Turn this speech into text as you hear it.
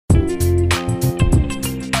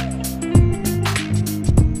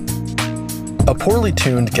A poorly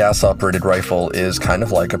tuned gas-operated rifle is kind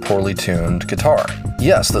of like a poorly tuned guitar.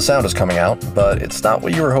 Yes, the sound is coming out, but it's not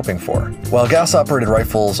what you were hoping for. While gas-operated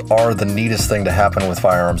rifles are the neatest thing to happen with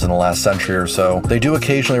firearms in the last century or so, they do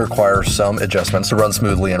occasionally require some adjustments to run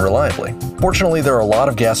smoothly and reliably. Fortunately, there are a lot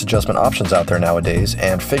of gas adjustment options out there nowadays,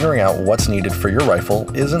 and figuring out what's needed for your rifle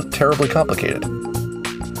isn't terribly complicated.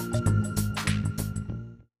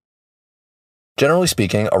 Generally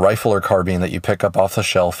speaking, a rifle or carbine that you pick up off the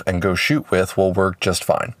shelf and go shoot with will work just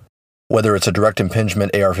fine. Whether it's a direct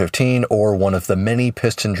impingement AR-15 or one of the many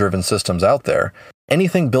piston-driven systems out there,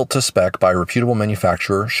 anything built to spec by a reputable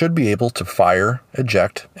manufacturer should be able to fire,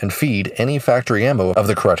 eject, and feed any factory ammo of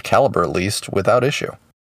the correct caliber at least without issue.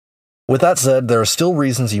 With that said, there are still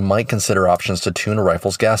reasons you might consider options to tune a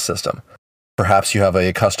rifle's gas system. Perhaps you have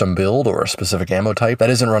a custom build or a specific ammo type that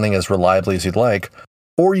isn't running as reliably as you'd like,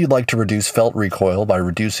 or you'd like to reduce felt recoil by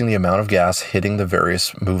reducing the amount of gas hitting the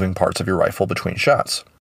various moving parts of your rifle between shots.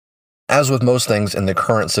 As with most things in the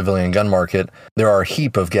current civilian gun market, there are a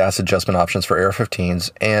heap of gas adjustment options for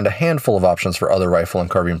AR-15s and a handful of options for other rifle and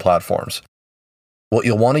carbine platforms. What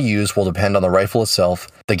you'll want to use will depend on the rifle itself,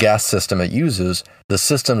 the gas system it uses, the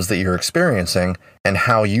systems that you're experiencing, and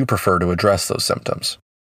how you prefer to address those symptoms.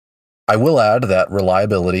 I will add that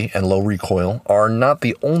reliability and low recoil are not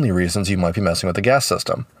the only reasons you might be messing with the gas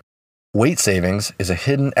system. Weight savings is a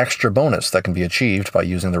hidden extra bonus that can be achieved by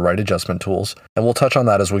using the right adjustment tools, and we'll touch on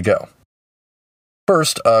that as we go.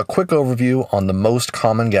 First, a quick overview on the most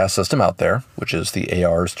common gas system out there, which is the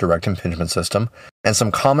AR's direct impingement system, and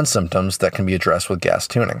some common symptoms that can be addressed with gas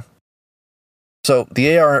tuning. So,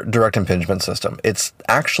 the AR direct impingement system, it's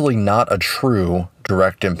actually not a true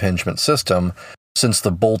direct impingement system, since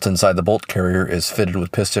the bolt inside the bolt carrier is fitted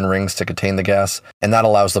with piston rings to contain the gas, and that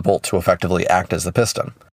allows the bolt to effectively act as the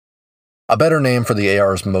piston. A better name for the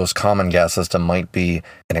AR's most common gas system might be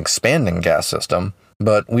an expanding gas system,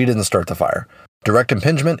 but we didn't start the fire. Direct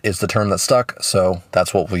impingement is the term that stuck, so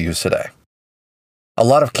that's what we'll use today. A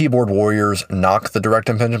lot of keyboard warriors knock the direct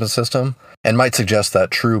impingement system, and might suggest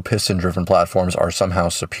that true piston-driven platforms are somehow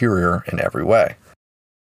superior in every way.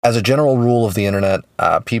 As a general rule of the internet,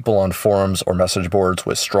 people on forums or message boards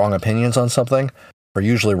with strong opinions on something are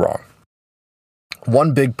usually wrong.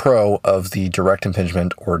 One big pro of the direct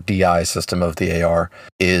impingement or DI system of the AR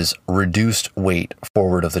is reduced weight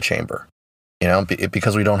forward of the chamber.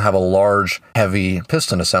 Because we don't have a large, heavy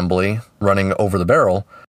piston assembly running over the barrel,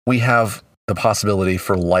 we have the possibility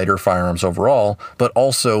for lighter firearms overall, but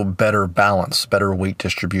also better balance, better weight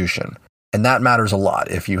distribution. And that matters a lot.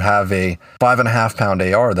 If you have a 5.5-pound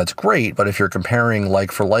AR, that's great, but if you're comparing like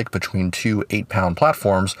for like between two 8-pound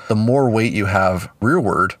platforms, the more weight you have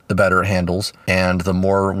rearward, the better it handles, and the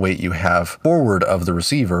more weight you have forward of the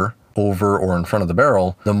receiver, over or in front of the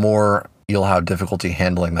barrel, the more you'll have difficulty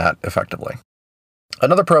handling that effectively.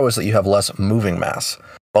 Another pro is that you have less moving mass.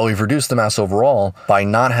 While we've reduced the mass overall, by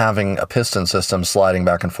not having a piston system sliding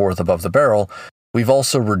back and forth above the barrel, we've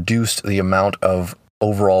also reduced the amount of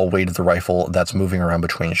overall weight of the rifle that's moving around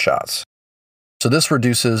between shots. So this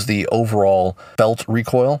reduces the overall felt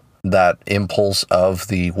recoil, that impulse of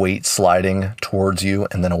the weight sliding towards you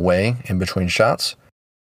and then away in between shots.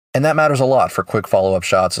 And that matters a lot for quick follow-up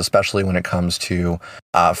shots, especially when it comes to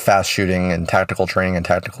fast shooting and tactical training and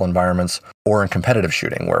tactical environments, or in competitive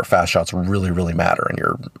shooting where fast shots really, really matter and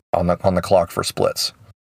you're on the clock for splits.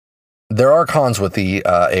 There are cons with the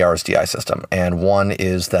AR's DI system, and one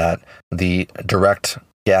is that the direct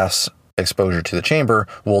gas exposure to the chamber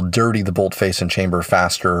will dirty the bolt face and chamber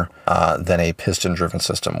faster than a piston-driven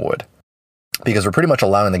system would. Because we're pretty much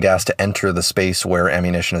allowing the gas to enter the space where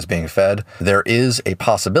ammunition is being fed, there is a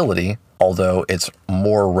possibility, although it's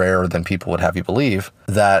more rare than people would have you believe,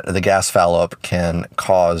 that the gas foul-up can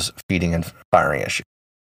cause feeding and firing issues.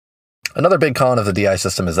 Another big con of the DI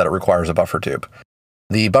system is that it requires a buffer tube.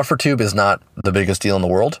 The buffer tube is not the biggest deal in the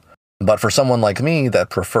world, but for someone like me that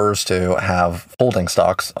prefers to have folding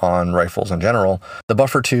stocks on rifles in general, the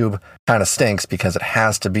buffer tube kind of stinks because it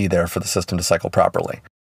has to be there for the system to cycle properly.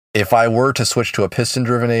 If I were to switch to a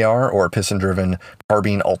piston-driven AR or a piston-driven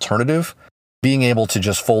carbine alternative, being able to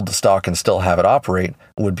just fold the stock and still have it operate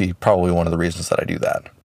would be probably one of the reasons that I do that.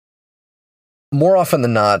 More often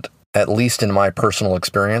than not, at least in my personal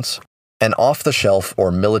experience, an off-the-shelf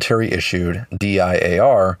or military-issued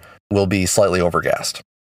DI-AR will be slightly overgassed.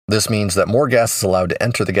 This means that more gas is allowed to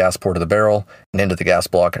enter the gas port of the barrel and into the gas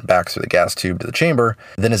block and back through the gas tube to the chamber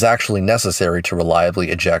than is actually necessary to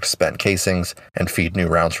reliably eject spent casings and feed new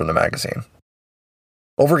rounds from the magazine.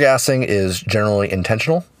 Overgassing is generally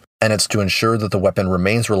intentional, and it's to ensure that the weapon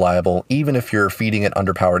remains reliable even if you're feeding it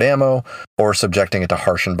underpowered ammo or subjecting it to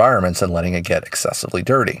harsh environments and letting it get excessively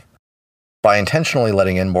dirty. By intentionally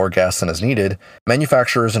letting in more gas than is needed,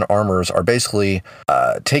 manufacturers and armorers are basically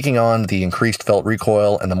taking on the increased felt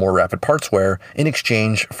recoil and the more rapid parts wear in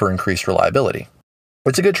exchange for increased reliability.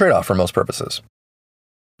 It's a good trade-off for most purposes.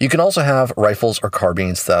 You can also have rifles or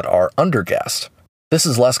carbines that are undergassed. This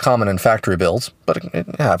is less common in factory builds, but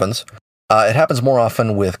it happens. It happens more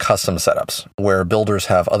often with custom setups, where builders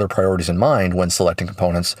have other priorities in mind when selecting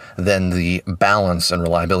components than the balance and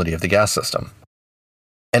reliability of the gas system.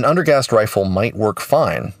 An undergassed rifle might work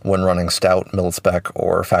fine when running stout mil-spec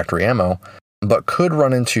or factory ammo, but could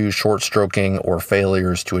run into short stroking or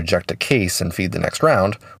failures to eject a case and feed the next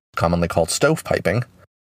round, commonly called stovepiping,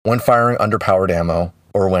 when firing underpowered ammo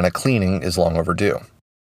or when a cleaning is long overdue.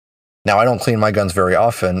 Now, I don't clean my guns very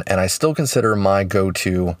often, and I still consider my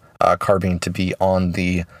go-to carbine to be on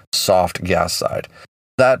the soft gas side.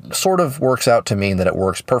 That sort of works out to mean that it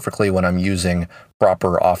works perfectly when I'm using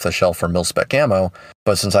proper off-the-shelf or mil-spec ammo,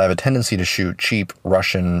 but since I have a tendency to shoot cheap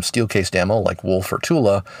Russian steel-cased ammo like Wolf or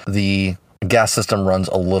Tula, the gas system runs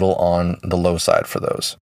a little on the low side for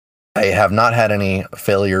those. I have not had any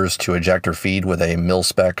failures to eject or feed with a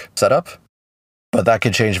mil-spec setup, but that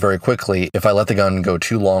could change very quickly if I let the gun go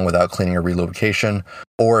too long without cleaning or relubrication,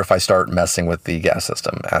 or if I start messing with the gas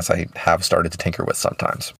system, as I have started to tinker with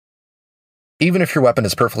sometimes. Even if your weapon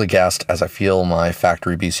is perfectly gassed, as I feel my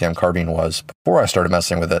factory BCM carbine was before I started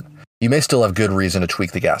messing with it, you may still have good reason to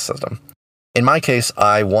tweak the gas system. In my case,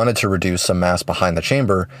 I wanted to reduce some mass behind the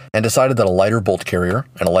chamber and decided that a lighter bolt carrier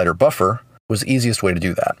and a lighter buffer was the easiest way to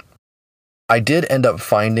do that. I did end up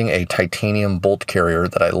finding a titanium bolt carrier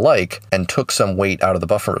that I like and took some weight out of the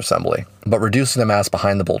buffer assembly, but reducing the mass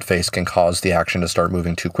behind the bolt face can cause the action to start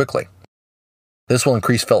moving too quickly. This will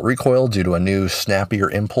increase felt recoil due to a new, snappier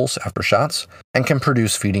impulse after shots, and can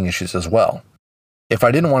produce feeding issues as well. If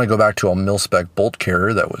I didn't want to go back to a mil-spec bolt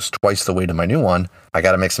carrier that was twice the weight of my new one, I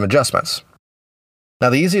gotta make some adjustments. Now,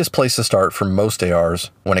 the easiest place to start for most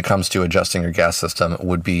ARs when it comes to adjusting your gas system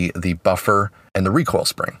would be the buffer and the recoil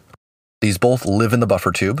spring. These both live in the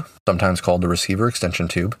buffer tube, sometimes called the receiver extension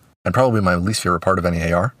tube, and probably my least favorite part of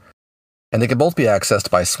any AR. And they can both be accessed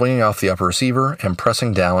by swinging off the upper receiver and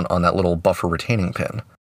pressing down on that little buffer retaining pin.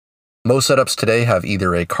 Most setups today have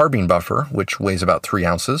either a carbine buffer, which weighs about 3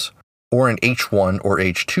 ounces, or an H1 or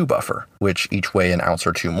H2 buffer, which each weigh an ounce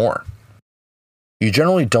or two more. You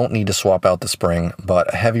generally don't need to swap out the spring,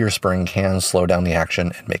 but a heavier spring can slow down the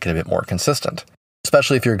action and make it a bit more consistent,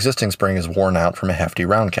 especially if your existing spring is worn out from a hefty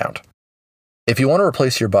round count. If you want to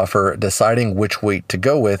replace your buffer, deciding which weight to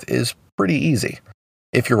go with is pretty easy.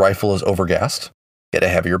 If your rifle is overgassed, get a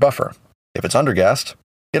heavier buffer. If it's undergassed,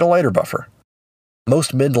 get a lighter buffer.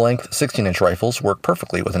 Most mid-length 16-inch rifles work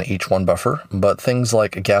perfectly with an H1 buffer, but things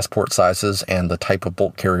like gas port sizes and the type of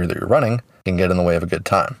bolt carrier that you're running can get in the way of a good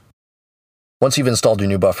time. Once you've installed your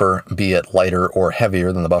new buffer, be it lighter or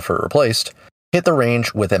heavier than the buffer it replaced, hit the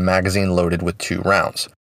range with a magazine loaded with 2 rounds.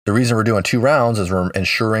 The reason we're doing 2 rounds is we're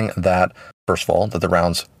ensuring that, first of all, that the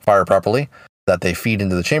rounds fire properly, that they feed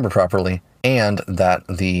into the chamber properly, and that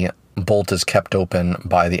the bolt is kept open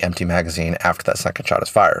by the empty magazine after that second shot is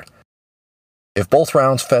fired. If both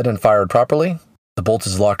rounds fed and fired properly, the bolt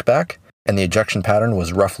is locked back, and the ejection pattern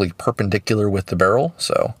was roughly perpendicular with the barrel,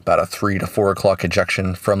 so about a 3 to 4 o'clock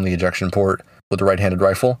ejection from the ejection port with the right-handed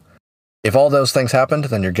rifle. If all those things happened,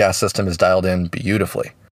 then your gas system is dialed in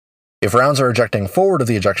beautifully. If rounds are ejecting forward of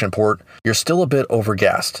the ejection port, you're still a bit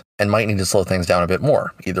overgassed and might need to slow things down a bit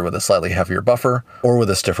more, either with a slightly heavier buffer or with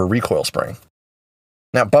a stiffer recoil spring.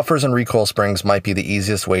 Now, buffers and recoil springs might be the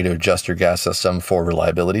easiest way to adjust your gas system for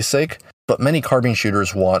reliability's sake, but many carbine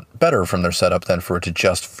shooters want better from their setup than for it to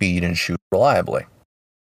just feed and shoot reliably.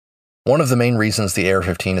 One of the main reasons the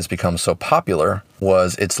AR-15 has become so popular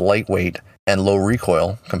was its lightweight and low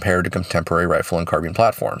recoil compared to contemporary rifle and carbine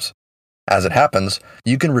platforms. As it happens,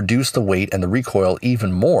 you can reduce the weight and the recoil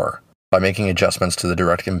even more by making adjustments to the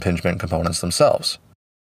direct impingement components themselves.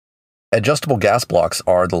 Adjustable gas blocks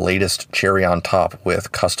are the latest cherry on top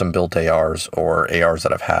with custom-built ARs or ARs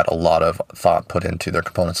that have had a lot of thought put into their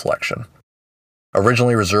component selection.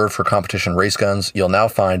 Originally reserved for competition race guns, you'll now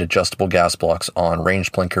find adjustable gas blocks on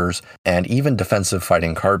range blinkers and even defensive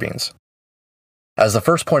fighting carbines. As the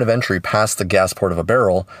first point of entry past the gas port of a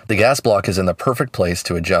barrel, the gas block is in the perfect place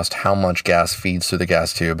to adjust how much gas feeds through the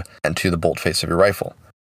gas tube and to the bolt face of your rifle.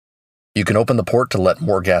 You can open the port to let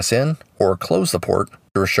more gas in, or close the port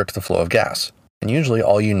to restrict the flow of gas, and usually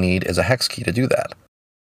all you need is a hex key to do that.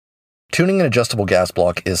 Tuning an adjustable gas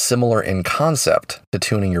block is similar in concept to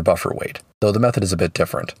tuning your buffer weight, though the method is a bit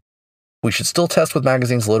different. We should still test with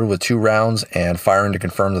magazines loaded with 2 rounds and firing to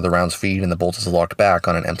confirm that the rounds feed and the bolt is locked back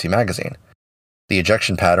on an empty magazine. The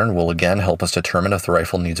ejection pattern will again help us determine if the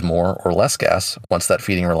rifle needs more or less gas once that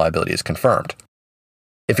feeding reliability is confirmed.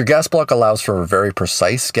 If your gas block allows for very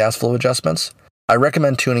precise gas flow adjustments, I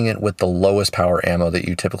recommend tuning it with the lowest power ammo that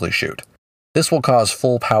you typically shoot. This will cause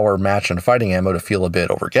full power match and fighting ammo to feel a bit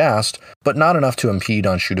overgassed, but not enough to impede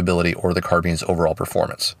on shootability or the carbine's overall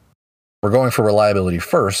performance. We're going for reliability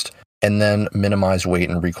first, and then minimize weight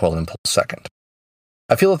and recoil impulse second.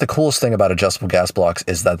 I feel that the coolest thing about adjustable gas blocks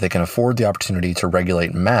is that they can afford the opportunity to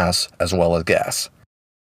regulate mass as well as gas.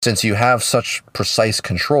 Since you have such precise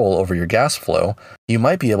control over your gas flow, you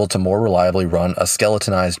might be able to more reliably run a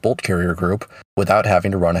skeletonized bolt carrier group without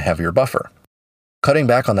having to run a heavier buffer. Cutting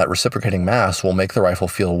back on that reciprocating mass will make the rifle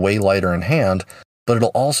feel way lighter in hand, but it'll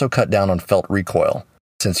also cut down on felt recoil,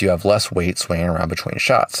 since you have less weight swinging around between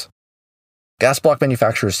shots. Gas block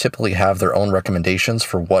manufacturers typically have their own recommendations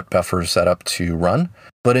for what buffer setup to run,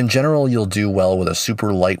 but in general you'll do well with a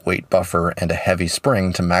super lightweight buffer and a heavy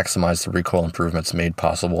spring to maximize the recoil improvements made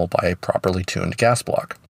possible by a properly tuned gas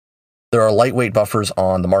block. There are lightweight buffers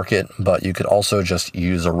on the market, but you could also just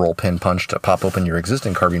use a roll pin punch to pop open your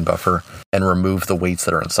existing carbine buffer and remove the weights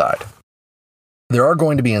that are inside. There are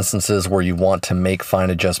going to be instances where you want to make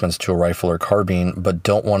fine adjustments to a rifle or carbine, but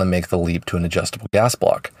don't want to make the leap to an adjustable gas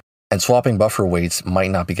block, and swapping buffer weights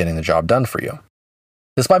might not be getting the job done for you.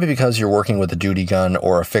 This might be because you're working with a duty gun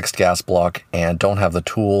or a fixed gas block and don't have the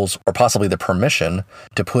tools or possibly the permission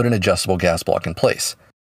to put an adjustable gas block in place.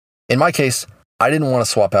 In my case, I didn't want to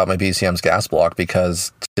swap out my BCM's gas block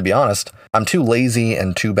because, to be honest, I'm too lazy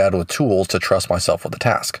and too bad with tools to trust myself with the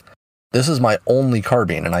task. This is my only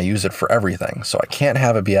carbine and I use it for everything, so I can't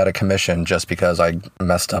have it be out of commission just because I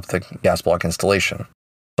messed up the gas block installation.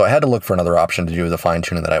 So I had to look for another option to do the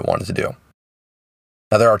fine-tuning that I wanted to do.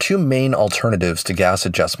 Now there are two main alternatives to gas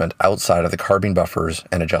adjustment outside of the carbine buffers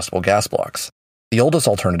and adjustable gas blocks. The oldest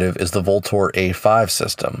alternative is the Voltor A5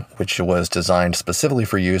 system, which was designed specifically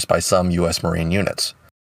for use by some U.S. Marine units.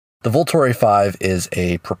 The Voltor A5 is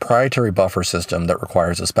a proprietary buffer system that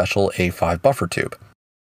requires a special A5 buffer tube.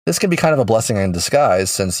 This can be kind of a blessing in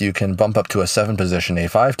disguise since you can bump up to a 7-position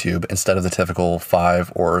A5 tube instead of the typical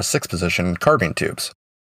 5 or 6-position carbine tubes.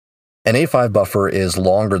 An A5 buffer is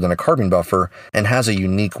longer than a carbine buffer and has a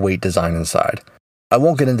unique weight design inside. I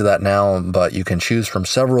won't get into that now, but you can choose from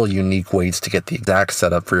several unique weights to get the exact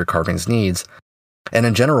setup for your carbine's needs, and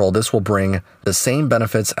in general this will bring the same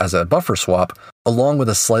benefits as a buffer swap along with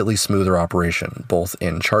a slightly smoother operation, both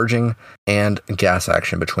in charging and gas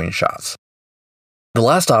action between shots. The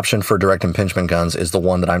last option for direct impingement guns is the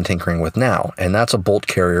one that I'm tinkering with now, and that's a bolt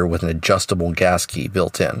carrier with an adjustable gas key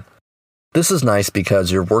built in. This is nice because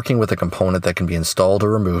you're working with a component that can be installed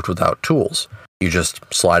or removed without tools. You just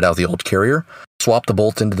slide out the old carrier, swap the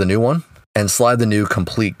bolt into the new one, and slide the new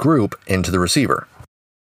complete group into the receiver.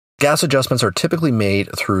 Gas adjustments are typically made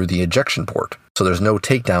through the ejection port, so there's no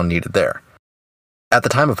takedown needed there. At the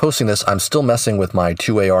time of posting this, I'm still messing with my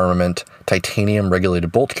 2A armament titanium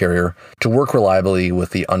regulated bolt carrier to work reliably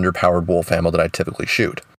with the underpowered Wolf ammo that I typically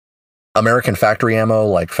shoot. American factory ammo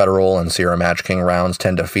like Federal and Sierra Match King rounds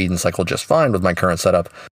tend to feed and cycle just fine with my current setup,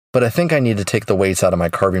 but I think I need to take the weights out of my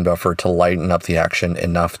carbine buffer to lighten up the action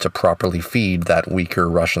enough to properly feed that weaker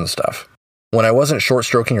Russian stuff. When I wasn't short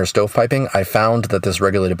stroking or stovepiping, I found that this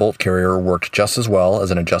regulated bolt carrier worked just as well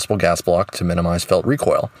as an adjustable gas block to minimize felt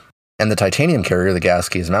recoil, and the titanium carrier the gas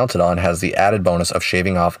key is mounted on has the added bonus of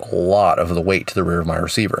shaving off a lot of the weight to the rear of my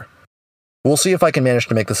receiver. We'll see if I can manage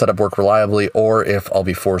to make the setup work reliably, or if I'll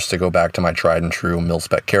be forced to go back to my tried and true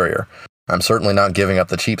mil-spec carrier. I'm certainly not giving up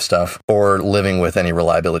the cheap stuff, or living with any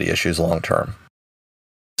reliability issues long term.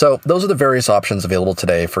 So, those are the various options available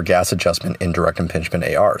today for gas adjustment in direct impingement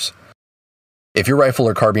ARs. If your rifle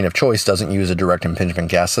or carbine of choice doesn't use a direct impingement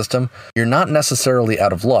gas system, you're not necessarily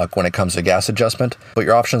out of luck when it comes to gas adjustment, but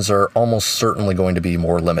your options are almost certainly going to be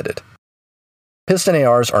more limited. Piston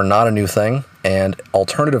ARs are not a new thing, and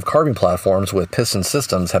alternative carbine platforms with piston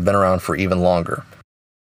systems have been around for even longer.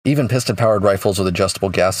 Even piston-powered rifles with adjustable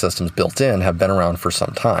gas systems built in have been around for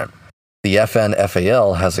some time. The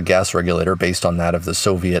FN-FAL has a gas regulator based on that of the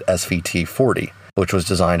Soviet SVT-40, which was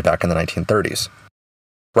designed back in the 1930s.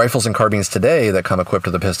 Rifles and carbines today that come equipped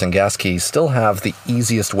with a piston gas key still have the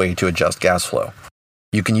easiest way to adjust gas flow.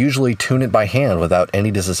 You can usually tune it by hand without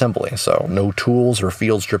any disassembly, so no tools or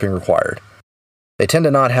field stripping required. They tend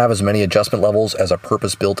to not have as many adjustment levels as a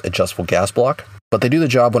purpose-built adjustable gas block, but they do the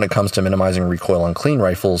job when it comes to minimizing recoil on clean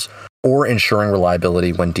rifles or ensuring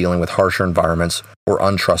reliability when dealing with harsher environments or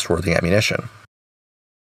untrustworthy ammunition.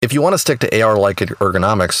 If you want to stick to AR-like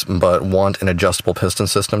ergonomics but want an adjustable piston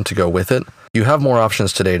system to go with it, you have more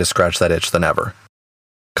options today to scratch that itch than ever.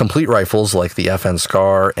 Complete rifles like the FN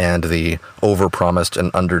SCAR and the overpromised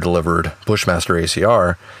and underdelivered Bushmaster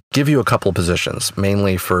ACR give you a couple positions,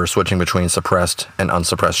 mainly for switching between suppressed and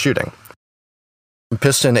unsuppressed shooting.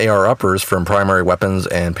 Piston AR uppers from Primary Weapons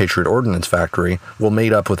and Patriot Ordnance Factory will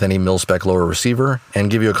mate up with any mil-spec lower receiver and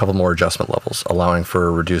give you a couple more adjustment levels, allowing for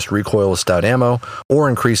reduced recoil with stout ammo or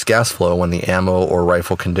increased gas flow when the ammo or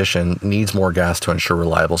rifle condition needs more gas to ensure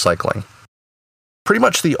reliable cycling. Pretty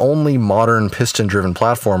much the only modern piston-driven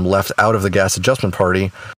platform left out of the gas adjustment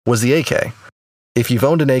party was the AK. If you've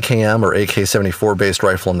owned an AKM or AK-74 based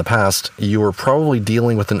rifle in the past, you were probably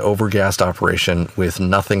dealing with an overgassed operation with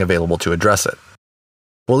nothing available to address it.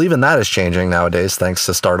 Well, even that is changing nowadays thanks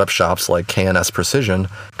to startup shops like K&S Precision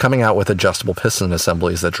coming out with adjustable piston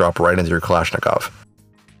assemblies that drop right into your Kalashnikov.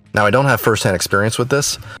 Now, I don't have first-hand experience with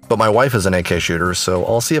this, but my wife is an AK shooter, so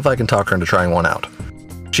I'll see if I can talk her into trying one out.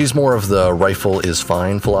 She's more of the rifle is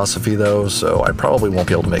fine philosophy though, so I probably won't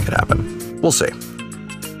be able to make it happen. We'll see.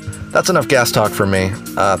 That's enough gas talk from me.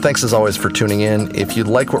 Thanks as always for tuning in. If you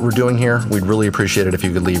like what we're doing here, we'd really appreciate it if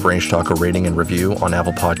you could leave Range Talk a rating and review on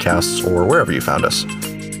Apple Podcasts or wherever you found us.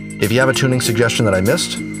 If you have a tuning suggestion that I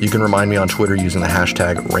missed, you can remind me on Twitter using the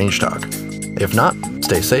hashtag RangeTalk. If not,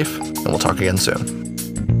 stay safe, and we'll talk again soon.